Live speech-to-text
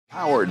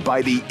Powered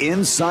by the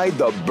Inside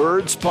the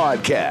Birds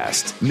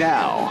podcast.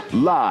 Now,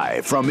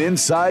 live from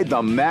inside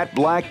the Matt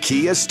Black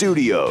Kia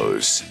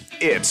Studios.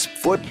 It's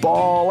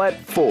Football at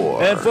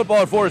 4. And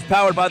Football at 4 is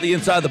powered by the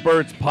Inside the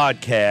Birds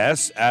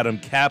podcast. Adam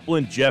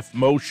Caplan, Jeff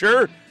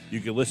Mosher. You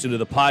can listen to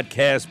the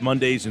podcast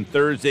Mondays and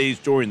Thursdays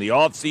during the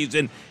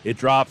offseason. It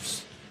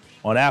drops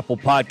on Apple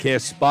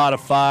Podcasts,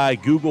 Spotify,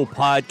 Google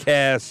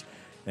Podcasts,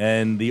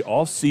 and the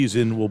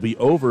offseason will be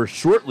over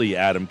shortly,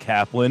 Adam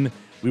Caplan.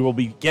 We will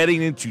be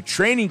getting into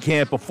training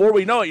camp before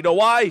we know it. You know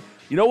why?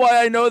 You know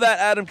why I know that,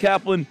 Adam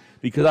Caplan?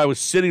 Because I was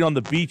sitting on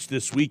the beach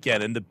this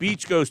weekend, and the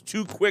beach goes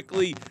too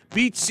quickly.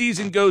 Beach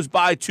season goes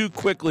by too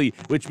quickly,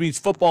 which means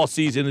football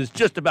season is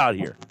just about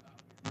here.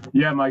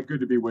 Yeah, Mike, good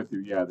to be with you.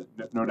 Yeah,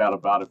 no doubt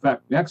about it. In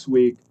fact, next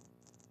week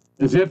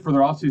is it for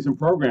their off-season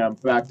program. In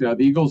fact, the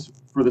Eagles,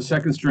 for the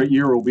second straight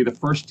year, will be the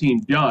first team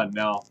done.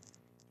 Now,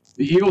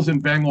 the Eagles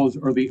and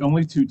Bengals are the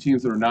only two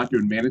teams that are not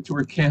doing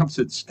mandatory camps.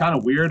 It's kind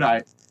of weird.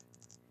 I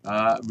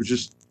was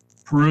just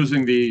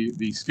perusing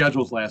the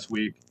schedules last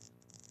week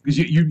because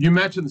you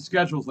mentioned the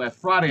schedules last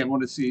Friday. I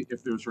wanted to see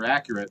if those were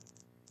accurate.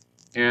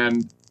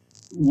 And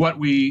what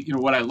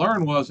I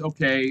learned was,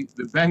 okay,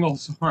 the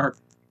Bengals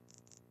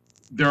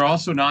they're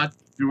also not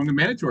doing a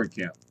mandatory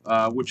camp,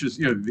 which is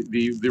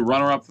the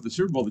runner-up for the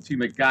Super Bowl, the team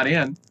that got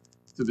in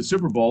to the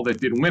Super Bowl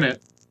that didn't win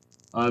it.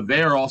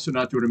 They are also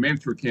not doing a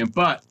mandatory camp,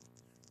 but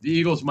the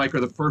Eagles, Mike,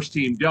 are the first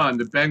team done.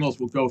 The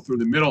Bengals will go through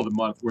the middle of the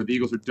month, where the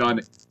Eagles are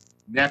done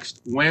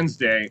next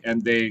Wednesday,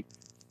 and they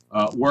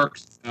work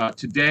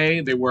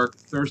today. They work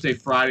Thursday,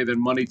 Friday, then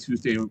Monday,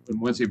 Tuesday, and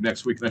Wednesday of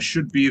next week. And I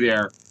should be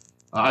there.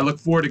 I look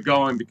forward to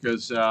going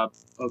because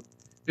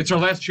it's our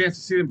last chance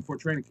to see them before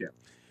training camp.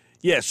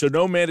 Yeah, so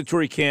no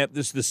mandatory camp.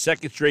 This is the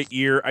second straight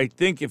year. I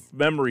think, if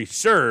memory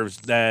serves,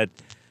 that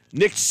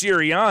Nick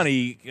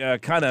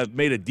Sirianni kind of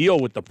made a deal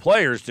with the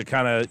players to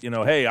kind of,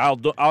 hey,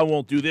 I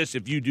won't do this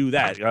if you do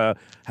that.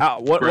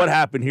 What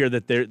happened here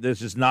that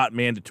this is not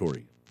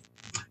mandatory?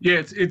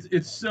 Yeah,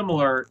 it's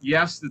similar.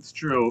 Yes, that's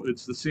true.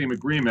 It's the same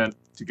agreement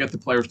to get the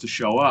players to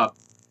show up,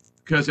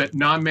 because at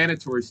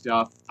non-mandatory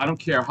stuff, I don't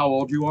care how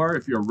old you are.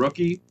 If you're a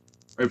rookie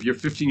or if you're a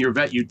 15-year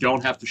vet, you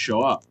don't have to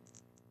show up.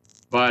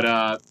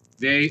 But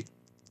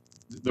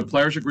the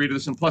players agree to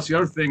this. And plus, the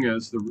other thing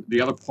is,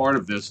 the other part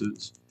of this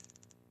is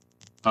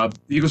the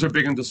Eagles are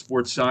big into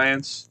sports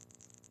science,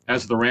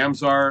 as the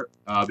Rams are.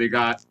 They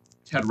got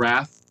Ted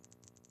Rath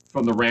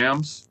from the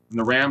Rams. And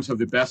the Rams have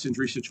the best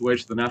injury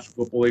situation in the National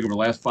Football League over the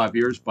last 5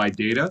 years by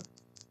data.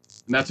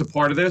 And that's a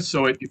part of this.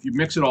 So if you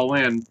mix it all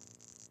in,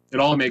 it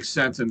all makes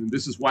sense. And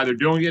this is why they're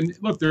doing it. And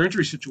look, their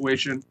injury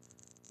situation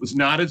was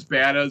not as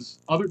bad as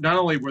not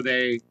only were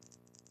they,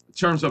 in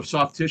terms of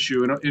soft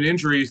tissue and in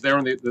injuries, they're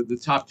in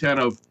the top 10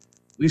 of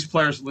least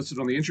players listed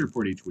on the injury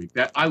report each week.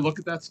 That I look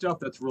at that stuff.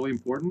 That's really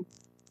important.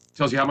 It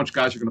tells you how much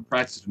guys are going to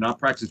practice or not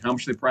practice, how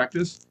much they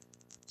practice.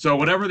 So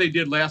whatever they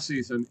did last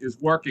season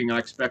is working, and I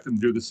expect them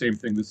to do the same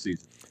thing this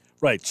season.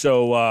 Right,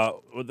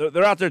 so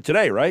they're out there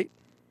today, right?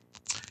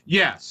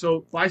 Yeah,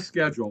 so by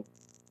schedule,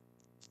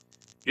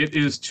 it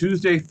is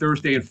Tuesday,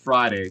 Thursday, and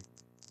Friday.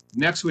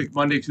 Next week,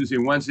 Monday, Tuesday,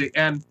 and Wednesday.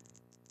 And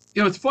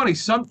it's funny,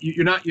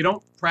 you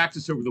don't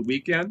practice over the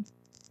weekend.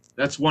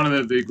 That's one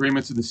of the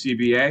agreements in the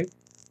CBA.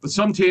 But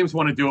some teams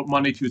want to do it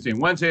Monday, Tuesday, and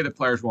Wednesday. The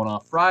players want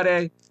off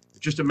Friday. It's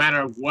just a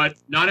matter of what.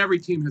 Not every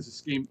team has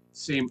the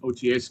same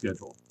OTA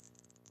schedule.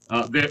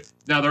 Now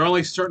there are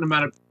only a certain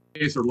amount of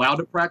days are allowed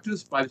to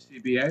practice by the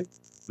CBA.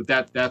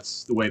 But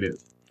that's the way it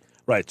is.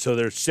 Right, so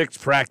there's 6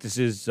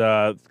 practices,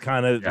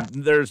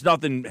 There's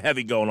nothing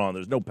heavy going on.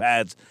 There's no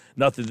pads,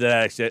 nothing to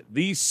that extent.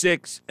 These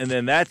 6, and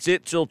then that's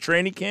it till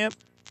training camp?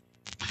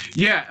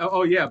 Yeah.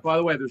 Oh, yeah. By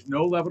the way, there's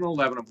no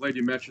 11-on-11. I'm glad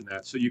you mentioned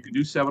that. So you can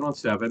do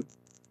 7-on-7.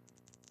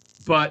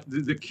 But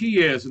the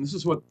key is, and this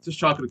is what, just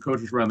talking to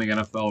coaches around the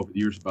NFL over the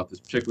years about this,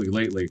 particularly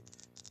lately,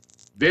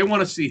 they want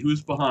to see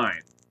who's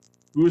behind,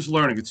 who's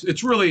learning.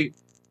 It's really,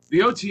 the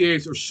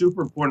OTAs are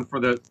super important for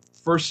the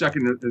first,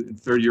 second, and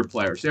third-year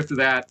players. After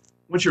that,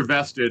 once you're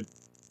vested,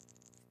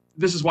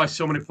 this is why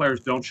so many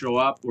players don't show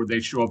up, or they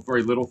show up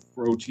very little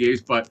for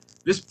OTAs. But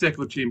this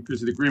particular team,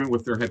 because of the agreement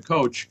with their head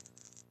coach,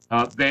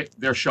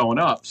 they're showing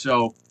up.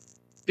 So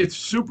it's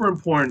super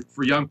important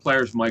for young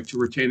players, Mike, to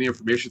retain the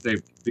information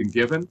they've been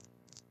given.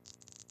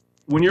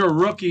 When you're a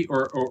rookie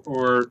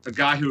or a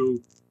guy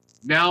who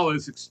now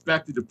is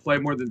expected to play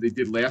more than they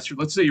did last year,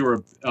 let's say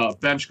you're a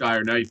bench guy,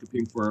 or now you're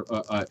competing for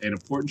an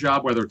important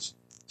job, whether it's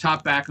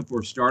top backup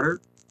or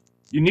starter,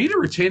 you need to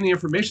retain the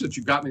information that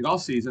you got in the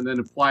offseason and then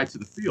apply it to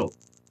the field.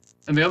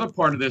 And the other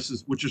part of this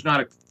is, which is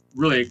not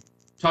really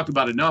talked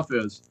about enough,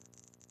 is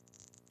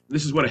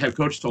this is what a head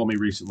coach told me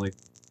recently.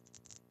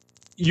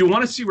 You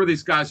want to see where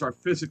these guys are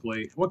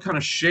physically, what kind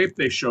of shape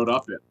they showed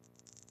up in.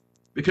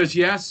 Because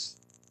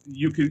yes,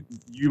 you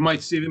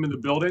might see them in the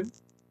building,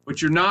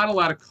 but you're not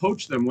allowed to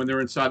coach them when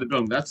they're inside the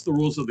building. That's the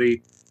rules of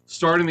the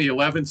starting the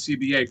 11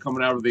 CBA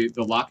coming out of the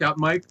lockout,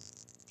 Mike.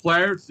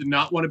 Players did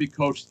not want to be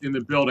coached in the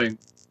building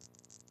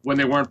when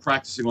they weren't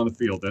practicing on the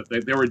field.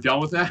 They were done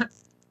with that.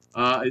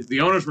 The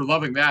owners were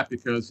loving that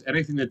because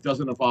anything that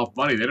doesn't involve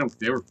money,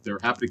 they're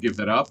happy to give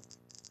that up.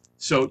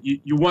 So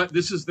you want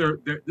this is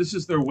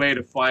their way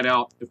to find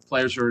out if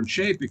players are in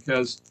shape,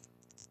 because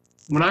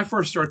when I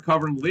first started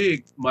covering the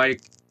league,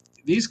 Mike,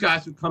 these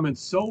guys would come in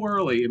so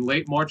early in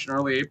late March and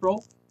early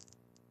April.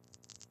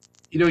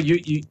 You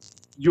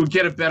would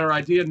get a better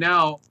idea.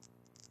 Now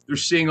they're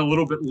seeing a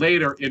little bit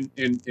later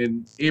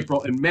in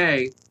April and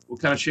May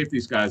what kind of shape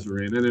these guys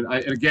are in, and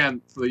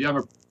again for the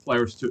younger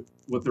players to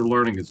what their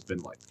learning has been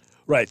like.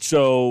 Right,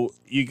 so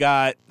you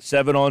got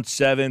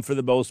 7-on-7 for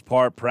the most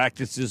part,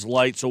 practices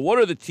light. So what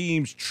are the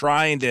teams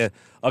trying to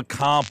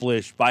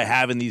accomplish by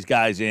having these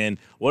guys in?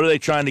 What are they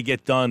trying to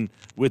get done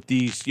with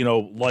these,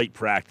 light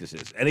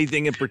practices?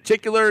 Anything in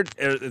particular?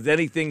 Is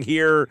anything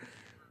here,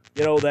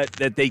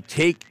 that they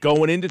take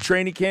going into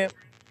training camp?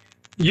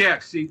 Yeah,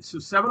 see, so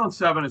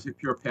 7-on-7 is a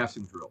pure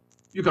passing drill.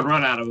 You can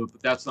run out of it,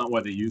 but that's not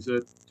why they use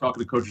it.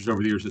 Talking to coaches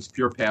over the years, it's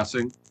pure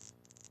passing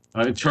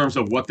in terms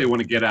of what they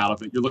want to get out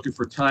of it. You're looking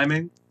for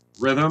timing,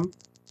 rhythm.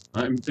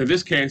 In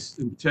this case,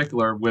 in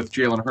particular, with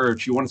Jalen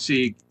Hurts, you want to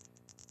see,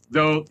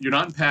 though you're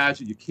not in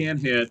pads and you can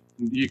hit,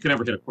 you can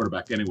never hit a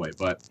quarterback anyway,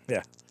 but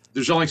yeah,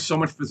 there's only so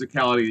much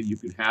physicality that you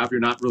can have. You're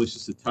not really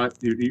just a touch.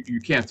 You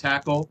can't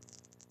tackle,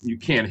 you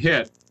can't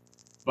hit,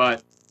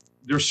 but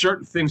there's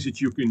certain things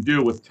that you can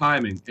do with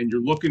timing, and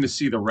you're looking to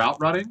see the route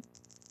running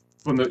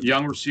from the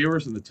young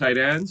receivers and the tight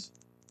ends.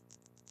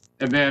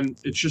 And then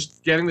it's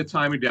just getting the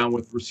timing down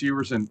with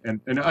receivers. And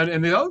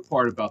the other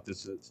part about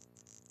this is,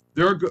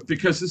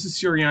 because this is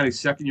Sirianni's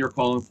second year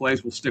calling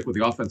plays, we'll stick with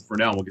the offense for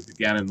now. We'll get to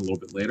Gannon a little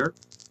bit later.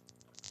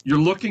 You're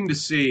looking to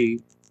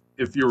see,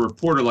 if you're a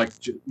reporter like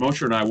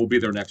Mosher and I will be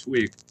there next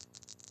week,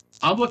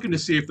 I'm looking to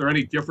see if there are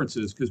any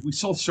differences, because we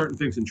saw certain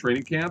things in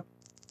training camp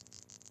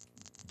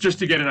just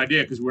to get an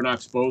idea, because we're not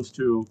exposed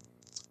to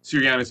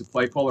Sirianni as a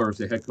play caller or as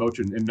a head coach,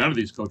 and none of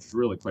these coaches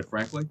really, quite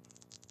frankly,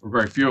 or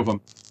very few of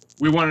them.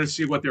 We wanted to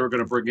see what they were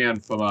going to bring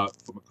in from a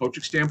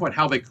coaching standpoint,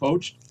 how they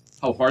coached,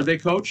 how hard they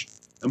coached.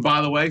 And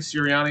by the way,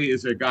 Sirianni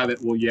is a guy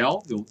that will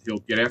yell. He'll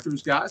get after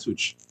his guys,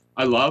 which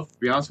I love, to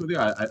be honest with you.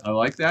 I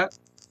like that.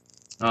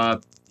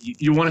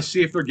 You want to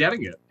see if they're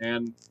getting it.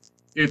 And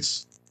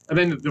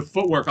then the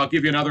footwork, I'll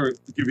give you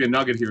a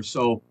nugget here.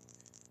 So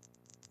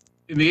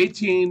in the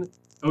 18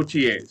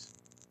 OTAs,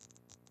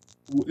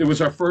 it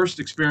was our first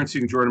experience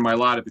seeing Jordan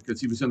Mailata,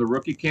 because he was in the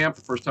rookie camp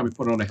the first time he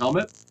put on a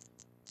helmet.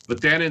 But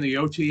then in the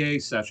OTA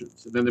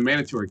sessions, and then the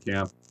mandatory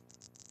camp,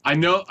 I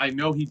know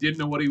he didn't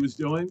know what he was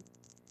doing,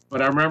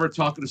 but I remember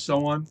talking to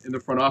someone in the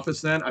front office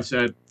then. I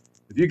said,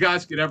 if you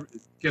guys could ever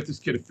get this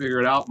kid to figure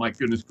it out, my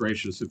goodness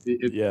gracious.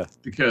 Yeah.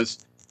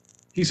 Because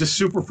he's a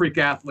super freak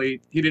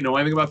athlete. He didn't know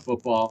anything about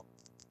football,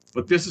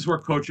 but this is where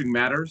coaching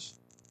matters.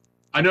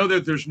 I know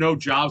that there's no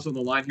jobs on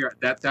the line here.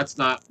 That's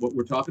not what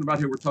we're talking about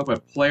here. We're talking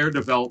about player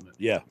development,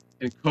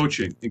 and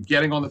coaching and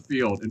getting on the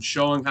field and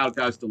showing how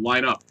guys to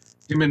line up,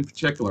 him in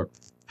particular,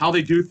 how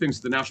they do things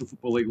at the National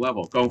Football League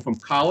level. Going from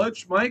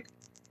college, Mike,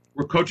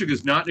 where coaching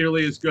is not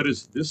nearly as good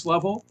as this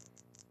level,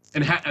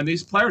 and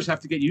these players have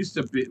to get used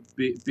to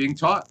being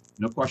taught.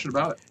 No question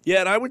about it.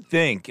 Yeah, and I would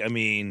think,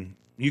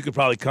 you could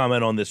probably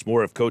comment on this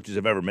more if coaches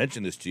have ever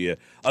mentioned this to you.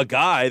 A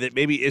guy that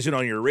maybe isn't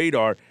on your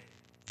radar,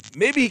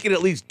 maybe he can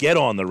at least get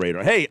on the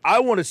radar. Hey, I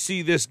want to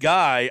see this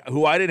guy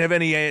who I didn't have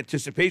any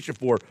anticipation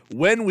for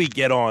when we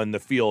get on the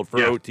field for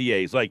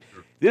OTAs. Like,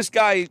 this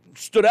guy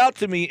stood out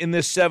to me in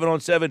this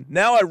 7-on-7.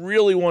 Now I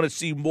really want to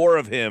see more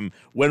of him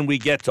when we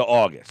get to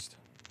August.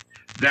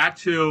 That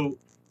too.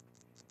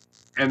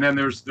 And then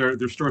there's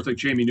stories like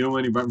Jamie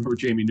Newman. You remember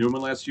Jamie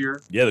Newman last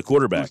year? Yeah, the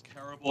quarterback. He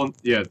was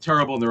terrible.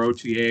 Terrible in their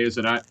OTAs.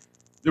 And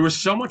there was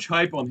so much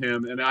hype on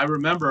him. And I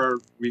remember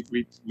we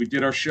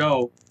did our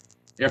show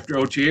after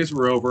OTAs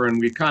were over, and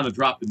we kind of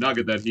dropped the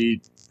nugget that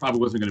he probably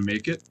wasn't going to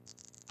make it.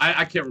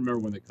 I can't remember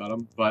when they cut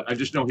him, but I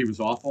just know he was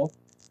awful.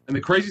 And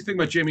the crazy thing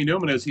about Jamie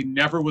Newman is he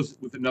never was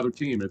with another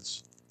team.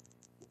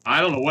 I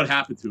don't know what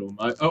happened to him.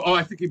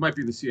 I think he might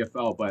be in the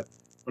CFL, but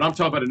I'm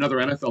talking about another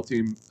NFL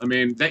team.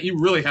 That you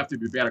really have to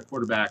be bad at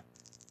quarterback.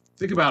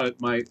 Think about it,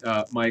 Mike.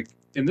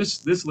 In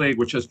this league,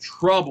 which has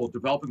trouble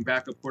developing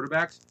backup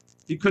quarterbacks,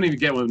 he couldn't even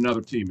get with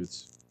another team.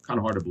 It's kind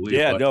of hard to believe.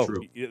 Yeah, but no,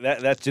 true.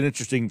 That's an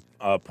interesting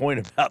point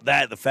about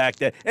that. The fact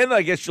that, and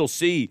I guess you'll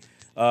see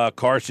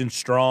Carson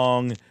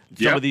Strong,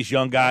 some of these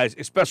young guys,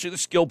 especially the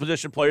skill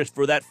position players,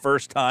 for that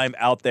first time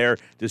out there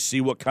to see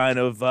what kind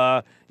of,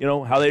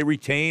 how they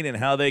retain and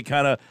how they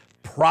kind of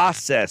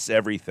process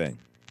everything.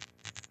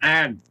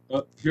 And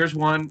here's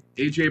one,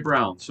 A.J.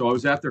 Brown. So I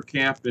was at their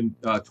camp in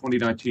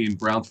 2019,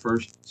 Brown's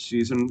first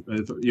season.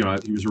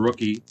 He was a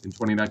rookie in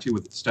 2019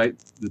 with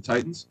the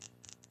Titans.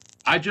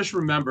 I just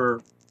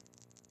remember,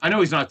 I know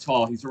he's not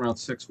tall. He's around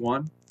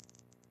 6'1",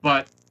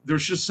 but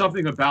there's just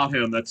something about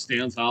him that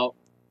stands out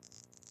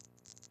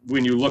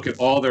when you look at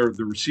all the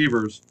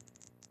receivers.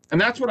 And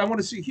that's what I want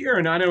to see here.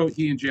 And I know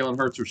he and Jalen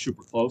Hurts are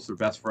super close. They're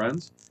best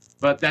friends.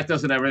 But that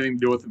doesn't have anything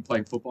to do with them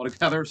playing football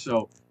together.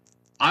 So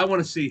I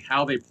want to see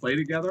how they play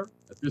together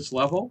at this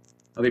level,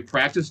 how they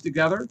practice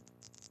together.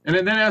 And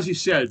then as you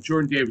said,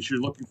 Jordan Davis, you're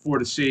looking forward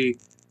to see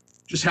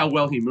just how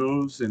well he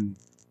moves, and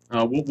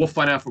we'll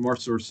find out from our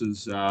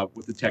sources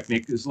what the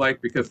technique is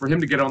like. Because for him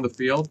to get on the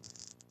field,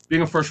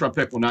 being a first-round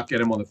pick will not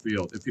get him on the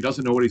field if he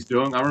doesn't know what he's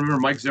doing. I remember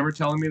Mike Zimmer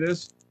telling me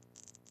this.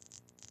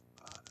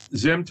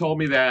 Zim told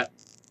me that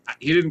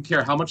he didn't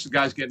care how much the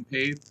guy's getting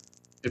paid.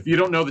 If you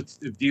don't know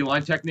the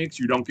D-line techniques,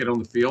 you don't get on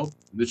the field.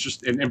 And it's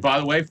just, and by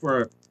the way,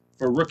 for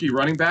a rookie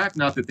running back,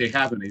 not that they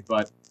have any,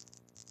 but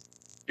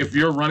if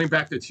you're a running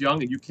back that's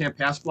young and you can't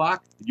pass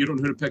block, and you don't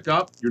know who to pick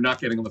up, you're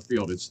not getting on the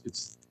field.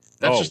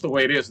 That's just the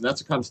way it is, and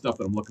that's the kind of stuff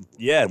that I'm looking for.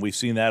 Yeah, and we've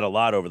seen that a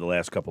lot over the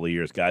last couple of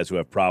years, guys who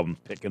have problems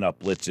picking up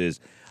blitzes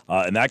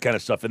and that kind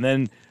of stuff. And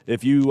then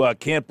if you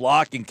can't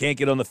block and can't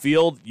get on the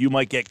field, you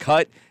might get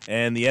cut,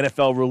 and the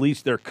NFL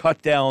released their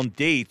cut-down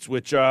dates,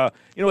 which have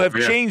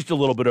changed a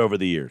little bit over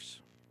the years.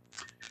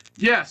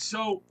 Yeah,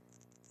 so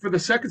for the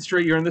second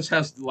straight year, and this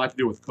has a lot to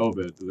do with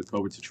COVID, the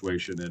COVID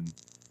situation,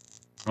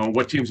 and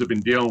what teams have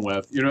been dealing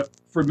with.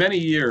 For many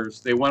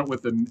years, they went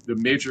with the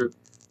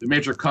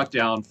major cut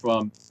down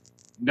from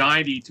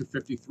 90 to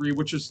 53,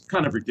 which is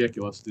kind of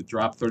ridiculous to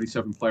drop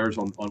 37 players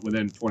on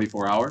within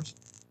 24 hours.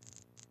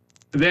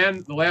 And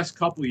then the last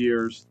couple of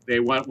years,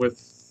 they went with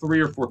 3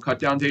 or 4 cut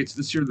down dates.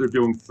 This year, they're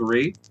doing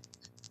 3.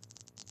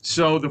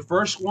 So the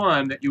first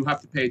one that you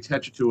have to pay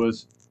attention to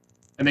is,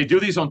 and they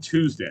do these on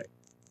Tuesday.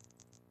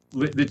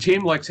 The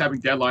team likes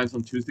having deadlines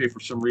on Tuesday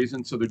for some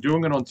reason, so they're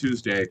doing it on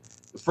Tuesday.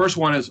 The first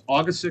one is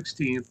August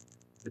 16th,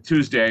 a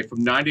Tuesday,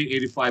 from 90 to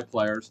 85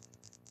 players.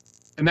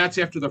 And that's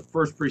after the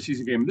first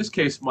preseason game. In this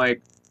case,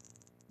 Mike,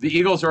 the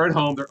Eagles are at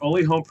home. Their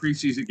only home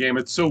preseason game.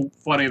 It's so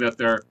funny that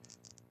they're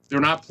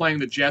not playing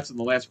the Jets in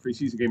the last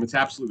preseason game. It's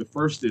absolutely the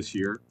first this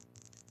year.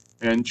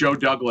 And Joe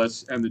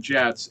Douglas and the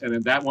Jets. And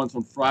then that one's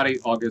on Friday,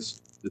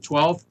 August the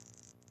 12th.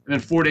 And then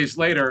 4 days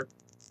later,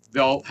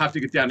 they'll have to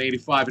get down to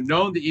 85. And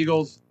knowing the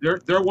Eagles,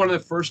 they're one of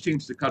the first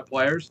teams to cut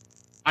players.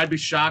 I'd be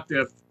shocked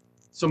if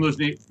some of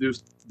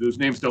those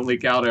names don't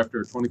leak out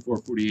after a 24,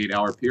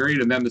 48-hour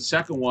period. And then the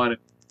second one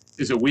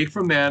is a week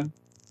from then,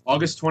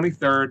 August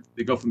 23rd.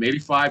 They go from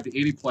 85 to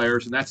 80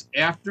 players, and that's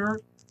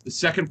after the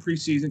second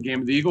preseason game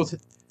of the Eagles.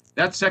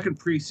 That second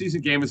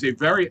preseason game is a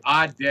very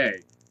odd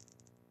day.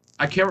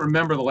 I can't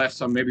remember the last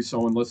time, maybe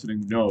someone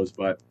listening knows,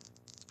 but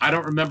I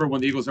don't remember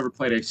when the Eagles ever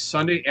played a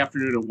Sunday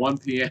afternoon at 1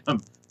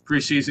 p.m.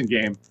 preseason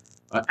game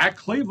at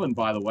Cleveland,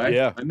 by the way.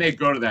 Yeah. I may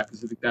go to that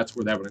because I think that's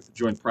where they have a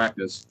joint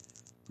practice.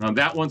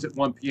 That one's at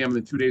 1 p.m. and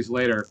then 2 days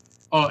later.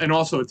 Oh, and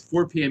also it's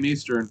 4 p.m.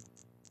 Eastern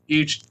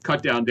each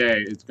cut-down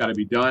day. It's got to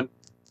be done.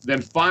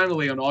 Then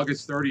finally on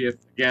August 30th,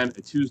 again,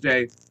 a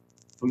Tuesday,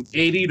 from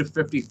 80 to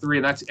 53,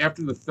 and that's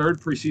after the third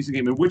preseason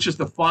game, and which is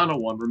the final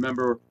one.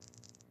 Remember,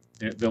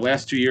 the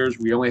last 2 years,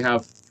 we only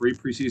have 3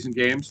 preseason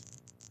games.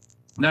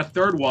 And that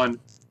third one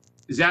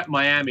is at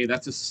Miami.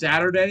 That's a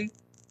Saturday.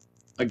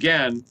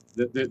 Again,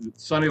 the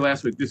Sunday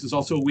last week. This is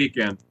also a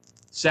weekend.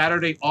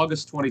 Saturday,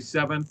 August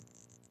 27th.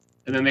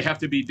 And then they have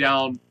to be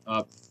down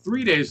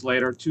 3 days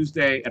later,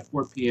 Tuesday at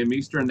 4 p.m.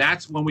 Eastern.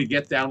 That's when we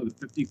get down to the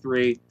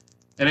 53.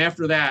 And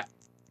after that,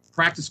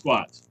 practice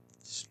squads.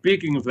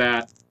 Speaking of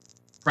that,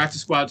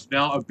 practice squads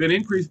now have been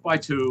increased by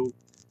 2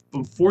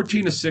 from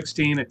 14 to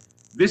 16.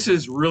 This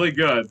is really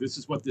good. This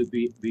is what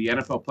the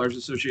NFL Players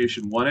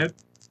Association wanted.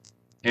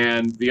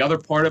 And the other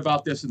part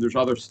about this, and there's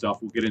other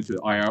stuff, we'll get into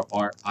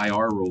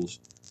IR rules,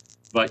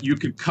 but you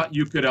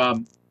could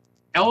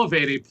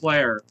elevate a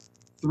player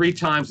 3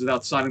 times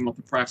without signing them off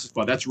the practice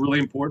squad. That's really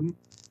important,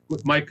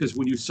 Mike, because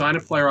when you sign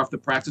a player off the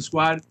practice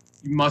squad,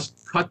 you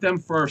must cut them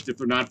first if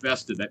they're not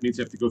vested. That means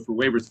they have to go through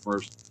waivers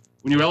first.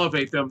 When you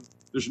elevate them,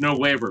 there's no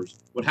waivers.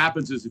 What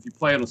happens is if you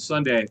play on a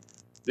Sunday,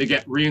 they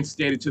get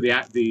reinstated to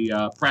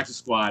the practice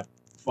squad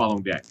the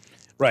following day.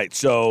 Right.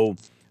 So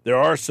there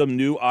are some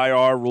new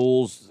IR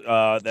rules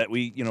that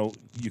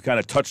you kind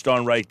of touched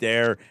on right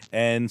there,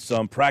 and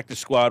some practice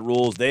squad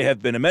rules. They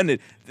have been amended.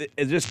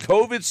 Is this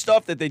COVID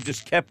stuff that they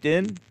just kept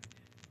in?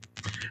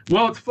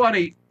 Well, it's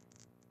funny,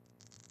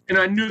 and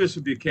I knew this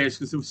would be the case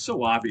because it was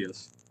so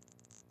obvious.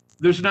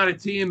 There's not a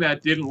team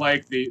that didn't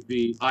like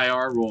the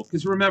IR rule.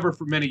 Because remember,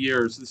 for many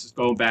years, this is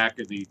going back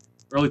in the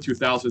early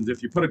 2000s,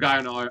 if you put a guy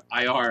on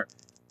IR,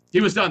 he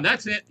was done.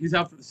 That's it. He's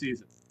out for the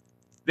season.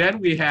 Then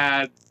we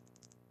had,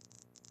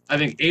 I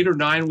think, 8 or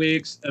 9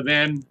 weeks. And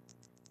then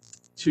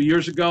 2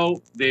 years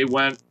ago, they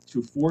went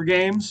to 4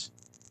 games.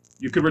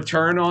 You could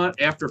return on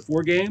after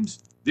 4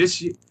 games.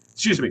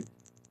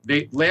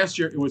 Last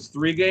year, it was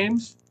 3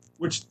 games,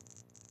 which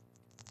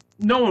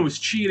no one was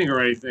cheating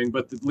or anything,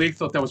 but the league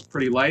thought that was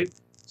pretty light.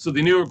 So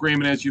the new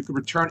agreement is you can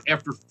return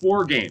after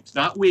 4 games,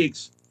 not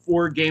weeks.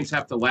 4 games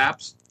have to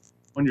lapse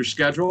on your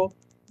schedule.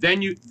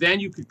 Then you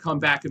could come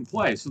back and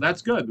play. So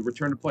that's good. The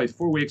return to play is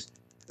 4 weeks.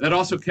 That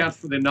also counts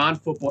for the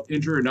non-football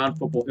injury or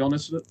non-football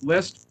illness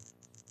list.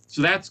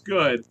 So that's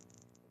good.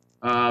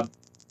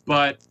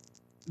 But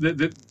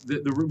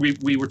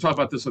we were talking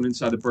about this on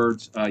Inside the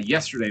Birds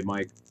yesterday,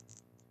 Mike,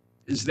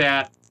 is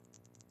that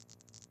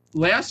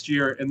last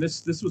year, and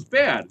this was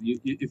bad,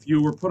 if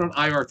you were put on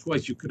IR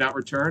twice, you could not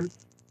return.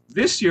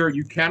 This year,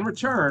 you can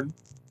return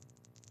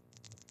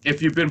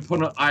if you've been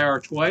put on IR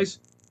twice,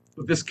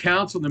 but this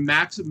counts on the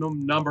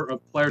maximum number of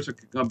players that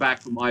can come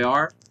back from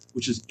IR,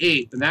 which is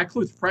 8, and that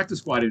includes practice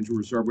squad injury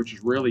reserve, which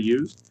is rarely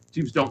used.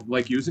 Teams don't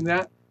like using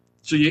that.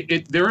 So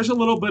there is a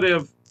little bit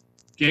of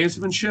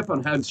gamesmanship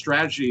on how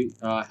strategy,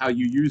 how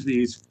you use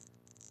these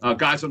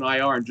guys on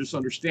IR, and just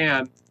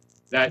understand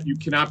that you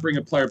cannot bring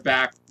a player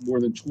back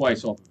more than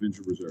twice off of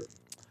injured reserve.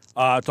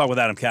 Talk with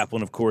Adam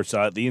Caplan, of course,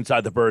 the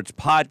Inside the Birds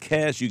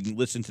podcast. You can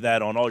listen to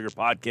that on all your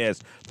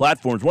podcast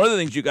platforms. One of the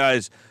things you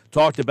guys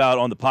talked about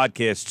on the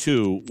podcast,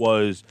 too,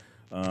 was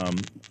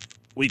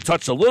we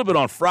touched a little bit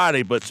on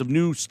Friday, but some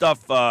new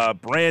stuff,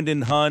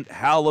 Brandon Hunt,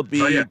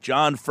 Hallaby,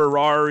 John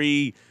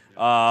Ferrari,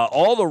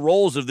 all the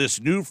roles of this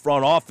new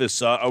front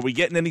office. Are we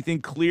getting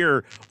anything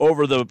clear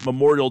over the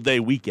Memorial Day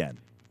weekend?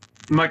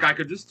 Mike, I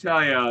could just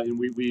tell you, and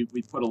we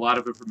put a lot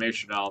of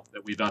information out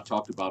that we've not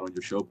talked about on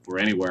your show before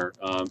anywhere.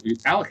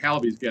 Alec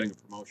Hallaby is getting a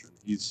promotion.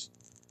 He's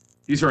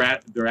their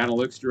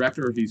analytics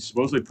director. He's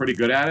supposedly pretty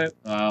good at it.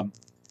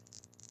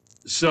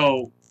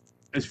 So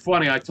it's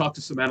funny. I talked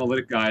to some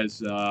analytic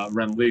guys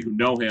around the league who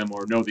know him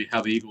or know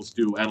how the Eagles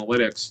do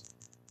analytics,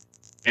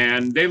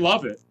 and they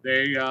love it.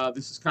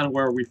 This is kind of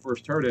where we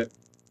first heard it,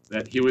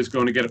 that he was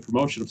going to get a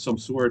promotion of some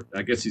sort.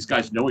 I guess these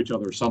guys know each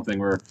other or something,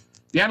 or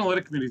the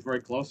analytic committee is very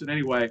close. And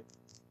anyway,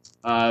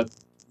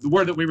 the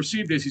word that we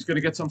received is he's going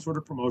to get some sort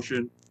of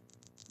promotion.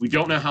 We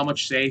don't know how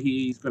much say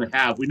he's going to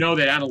have. We know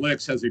that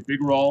analytics has a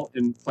big role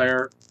in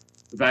player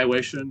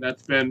evaluation.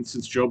 That's been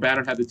since Joe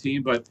Banner had the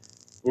team,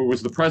 or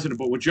was the president.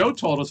 But what Joe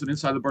told us in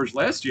Inside the Birds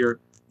last year,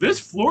 this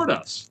floored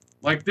us.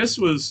 Like, this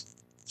was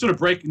sort of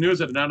breaking news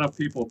that not enough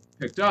people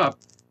picked up.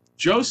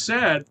 Joe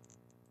said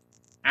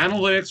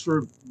analytics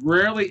were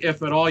rarely,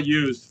 if at all,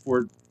 used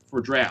for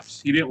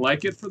drafts. He didn't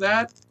like it for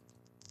that.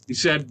 He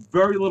said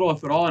very little,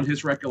 if at all, in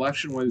his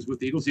recollection when he was with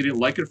the Eagles. He didn't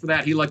like it for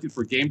that. He liked it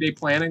for game day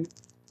planning.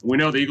 We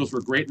know the Eagles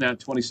were great in that in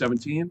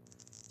 2017.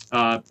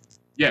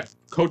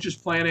 Coaches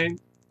planning,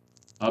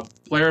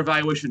 player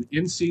evaluation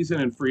in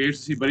season and free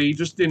agency, but he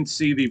just didn't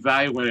see the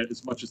value in it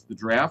as much as the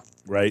draft.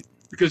 Right.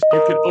 Because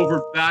you can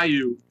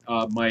overvalue,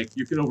 Mike,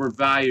 you can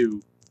overvalue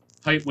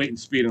height, weight, and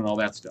speed and all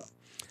that stuff.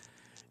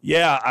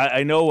 Yeah,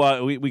 I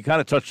know we kind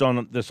of touched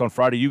on this on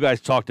Friday. You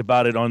guys talked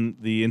about it on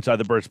the Inside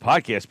the Birds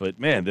podcast, but,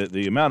 man,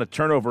 the amount of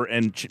turnover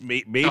and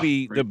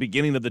maybe the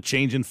beginning of the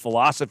change in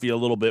philosophy a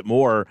little bit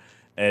more,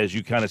 as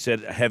you kind of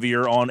said,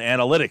 heavier on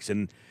analytics.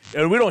 And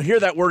we don't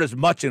hear that word as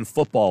much in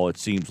football, it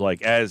seems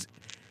like, as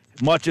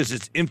much as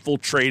it's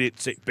infiltrated,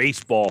 say,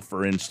 baseball,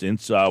 for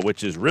instance,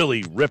 which has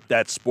really ripped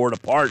that sport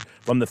apart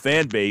from the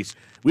fan base.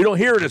 We don't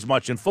hear it as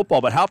much in football,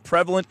 but how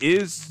prevalent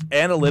is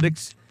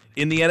analytics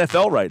in the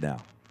NFL right now?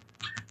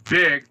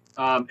 Big.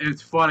 And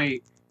it's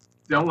funny.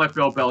 Don't let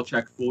Bill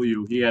Belichick fool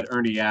you. He had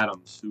Ernie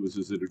Adams, who was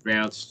his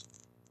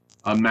advanced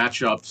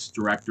matchups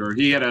director.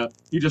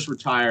 He just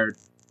retired.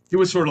 He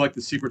was sort of like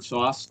the secret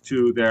sauce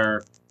to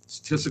their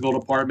statistical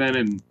department,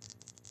 and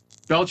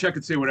Belichick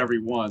could say whatever he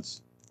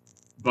wants,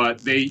 but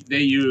they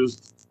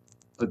used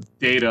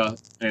data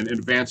and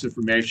advanced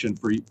information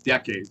for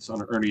decades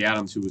on Ernie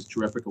Adams, who was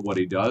terrific at what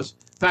he does.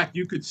 In fact,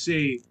 you could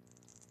see,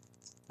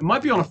 it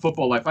might be on A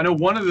Football Life. I know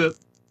one of the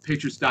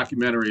Patriots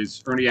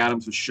documentaries, Ernie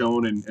Adams was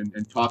shown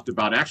and talked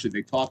about. Actually,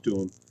 they talked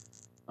to him.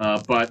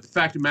 But the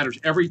fact of the matter is,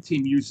 every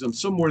team uses them,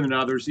 some more than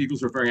others. The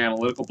Eagles are very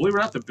analytical. Believe it or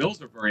not, the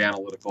Bills are very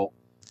analytical.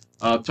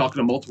 Talking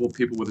to multiple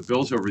people with the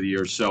Bills over the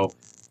years. So,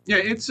 yeah,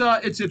 it's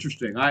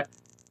interesting.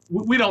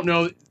 We don't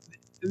know.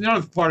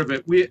 Another part of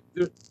it,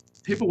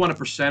 people want a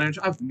percentage.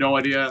 I have no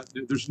idea.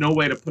 There's no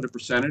way to put a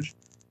percentage.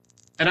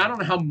 And I don't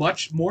know how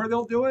much more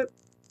they'll do it,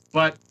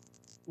 but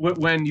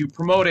when you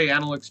promote a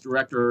analytics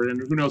director, and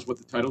who knows what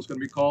the title is going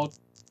to be called,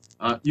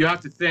 you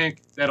have to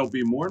think that'll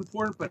be more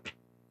important. But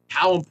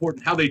how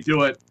important, how they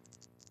do it,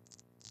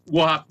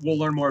 we'll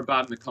learn more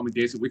about in the coming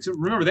days and weeks.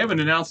 Remember, they haven't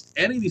announced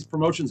any of these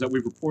promotions that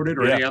we've reported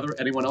or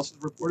anyone else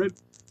has reported.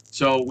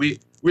 So we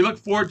look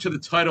forward to the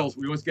titles.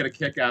 We always get a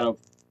kick out of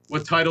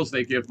what titles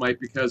they give, Mike,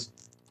 because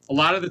a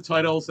lot of the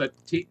titles that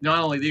not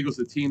only the Eagles,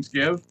 the teams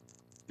give,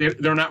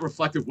 they're not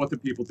reflective of what the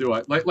people do.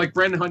 Like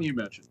Brandon Hunt, you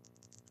mentioned,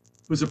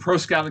 was a pro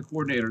scouting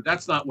coordinator.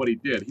 That's not what he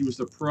did. He was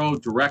the pro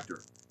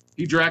director.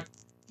 He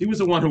was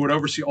the one who would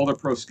oversee all the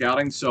pro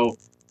scouting. So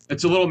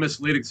it's a little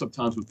misleading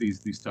sometimes with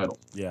these titles.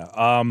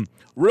 Yeah.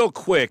 Real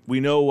quick, we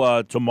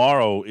know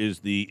tomorrow is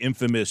the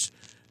infamous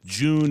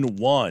June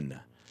 1.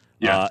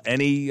 Yeah.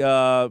 Any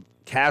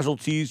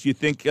casualties you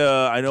think?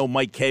 I know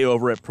Mike Kay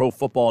over at Pro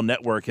Football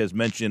Network has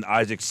mentioned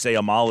Isaac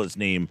Seumala's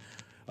name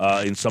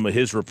in some of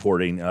his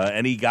reporting.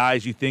 Any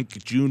guys you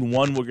think June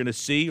 1 we're going to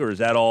see, or is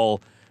that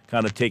all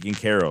kind of taken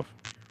care of?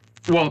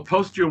 Well,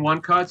 post-June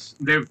 1 cuts,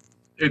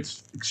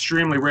 it's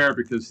extremely rare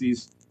because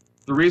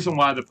the reason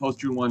why the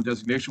post-June 1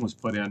 designation was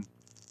put in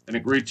and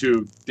agreed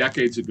to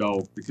decades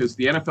ago, because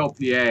the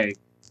NFLPA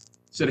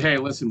said, hey,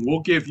 listen, we'll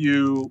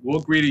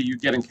agree to you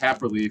getting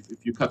cap relief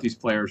if you cut these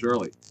players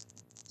early.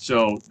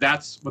 So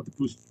that's what the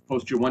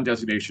post-June 1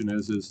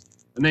 destinationand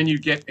then you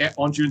get,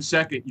 on June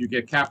 2nd, you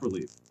get cap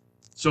relief.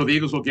 So the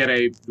Eagles will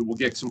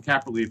get some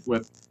cap relief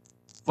with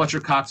Fletcher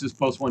Cox's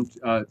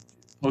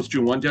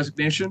post-June 1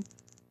 designation.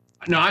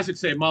 No, Isaac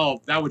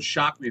Seumalo, that would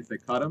shock me if they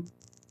cut him.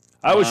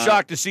 I was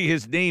shocked to see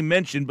his name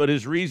mentioned, but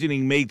his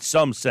reasoning made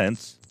some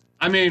sense.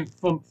 I mean,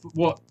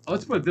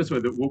 let's put it this way.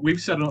 What we've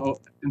said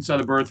inside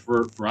the Birds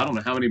for I don't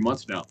know how many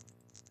months now.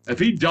 If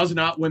he does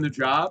not win the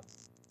job,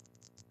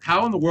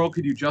 how in the world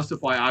could you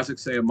justify Isaac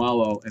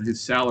Seumalo and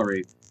his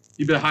salary?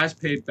 He'd be the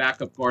highest paid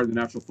backup guard in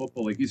the National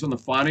Football League. He's on the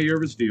final year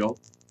of his deal.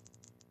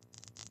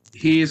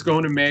 He is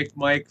going to make,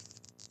 Mike,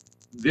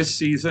 this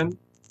season,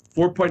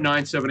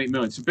 $4.978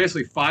 million. So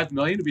basically $5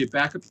 million to be a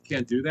backup. You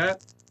can't do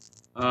that.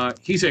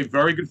 He's a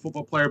very good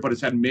football player, but has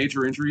had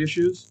major injury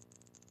issues.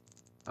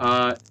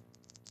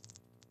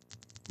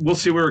 We'll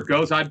see where it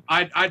goes.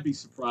 I'd be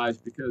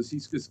surprised because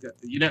he's just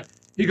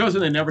he goes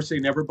in the never say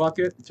never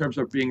bucket in terms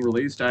of being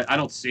released. I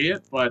don't see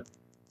it, but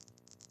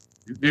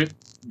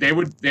they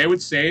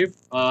would save.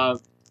 There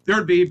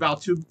would be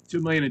about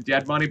 $2 million in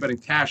dead money, but in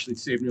cash they'd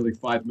save nearly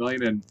 $5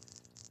 million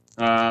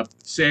and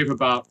save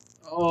about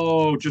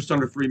just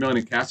under $3 million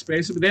in cap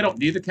space. But they don't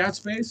need the cap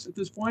space at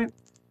this point.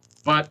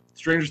 But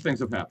stranger things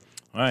have happened.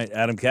 All right,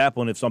 Adam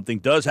Caplan, if something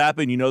does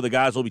happen, the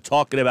guys will be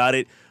talking about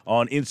it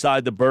on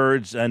Inside the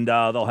Birds, and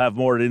they'll have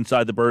more at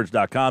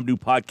InsideTheBirds.com. New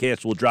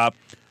podcasts will drop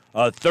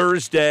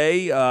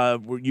Thursday.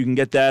 You can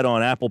get that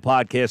on Apple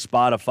Podcasts,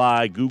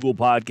 Spotify, Google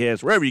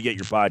Podcasts, wherever you get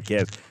your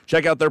podcasts.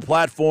 Check out their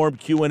platform,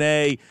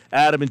 Q&A,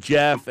 Adam and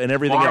Jeff, and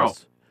everything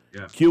else.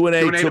 Yeah.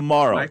 Q&A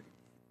tomorrow.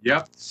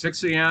 Yep,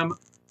 6 a.m.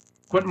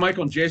 Quentin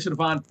Michael and Jason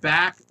Devon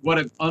back. What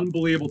an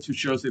unbelievable 2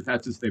 shows they've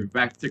had since they've been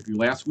back,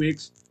 particularly last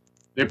week's.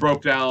 They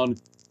broke down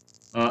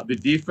the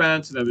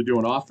defense, and then they're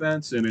doing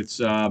offense, and it's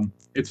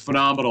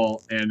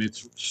phenomenal, and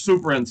it's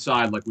super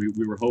inside like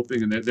we were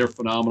hoping, and they're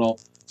phenomenal.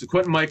 So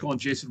Quentin Michael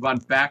and Jason Devon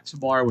back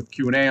tomorrow with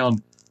Q&A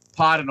on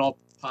Pod and all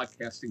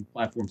podcasting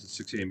platforms at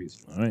 6 a.m.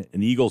 Eastern. All right,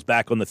 and the Eagles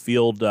back on the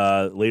field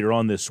later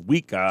on this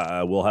week.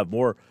 We'll have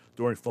more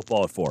during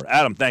Football at 4.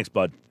 Adam, thanks,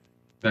 bud.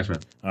 Thanks, man.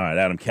 All right,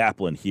 Adam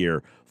Caplan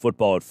here,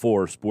 Football at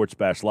 4, Sports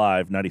Bash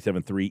Live,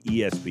 97.3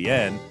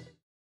 ESPN.